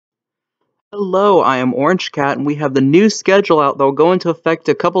Hello, I am Orange Cat, and we have the new schedule out that will go into effect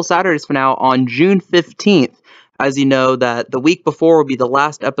a couple Saturdays from now on June 15th. As you know, that the week before will be the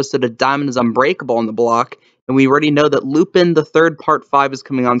last episode of Diamond is Unbreakable on the block, and we already know that Lupin, the third part 5, is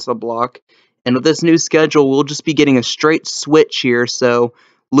coming onto the block. And with this new schedule, we'll just be getting a straight switch here, so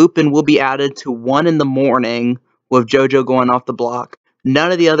Lupin will be added to 1 in the morning, with Jojo going off the block.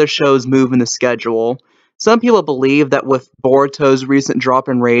 None of the other shows move in the schedule. Some people believe that with Boruto's recent drop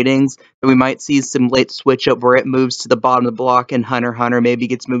in ratings, that we might see some late switch up where it moves to the bottom of the block and Hunter x Hunter maybe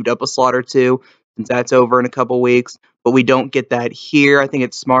gets moved up a slot or two since that's over in a couple weeks. But we don't get that here. I think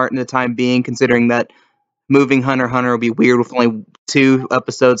it's smart in the time being, considering that moving Hunter x Hunter will be weird with only 2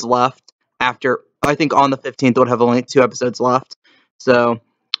 episodes left. After I think on the 15th, we'll have only 2 episodes left. So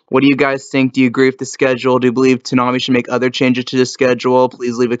what do you guys think? Do you agree with the schedule? Do you believe Toonami should make other changes to the schedule?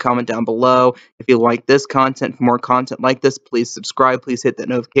 Please leave a comment down below. If you like this content, for more content like this, please subscribe. Please hit that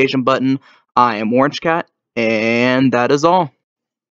notification button. I am Orange Cat, and that is all.